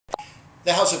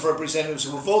The House of Representatives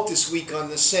will vote this week on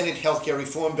the Senate healthcare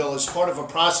reform bill as part of a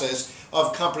process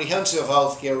of comprehensive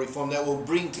healthcare reform that will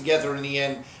bring together in the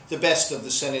end the best of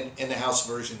the Senate and the House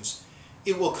versions.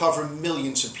 It will cover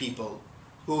millions of people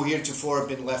who heretofore have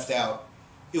been left out.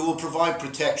 It will provide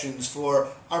protections for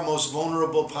our most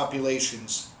vulnerable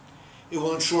populations. It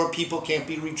will ensure people can't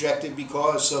be rejected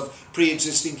because of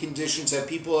pre-existing conditions, that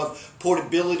people have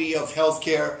portability of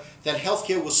healthcare, that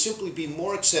healthcare will simply be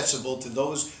more accessible to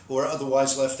those who are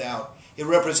otherwise left out. It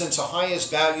represents the highest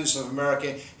values of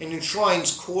America and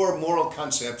enshrines core moral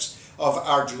concepts of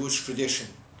our Jewish tradition.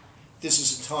 This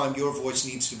is a time your voice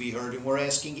needs to be heard, and we're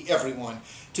asking everyone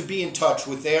to be in touch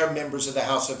with their members of the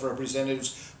House of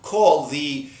Representatives. Call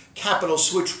the Capitol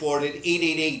switchboard at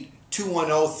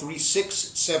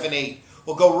 888-210-3678,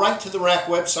 or go right to the RAC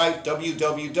website,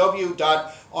 www.rac.org,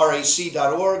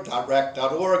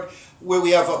 where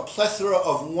we have a plethora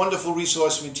of wonderful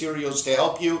resource materials to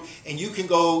help you, and you can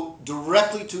go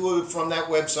directly from that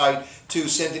website to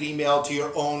send an email to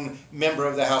your own member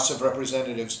of the House of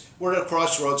Representatives. We're at a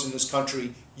crossroads in this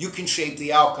country. You can shape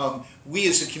the outcome. We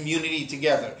as a community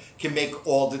together can make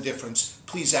all the difference.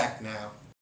 Please act now.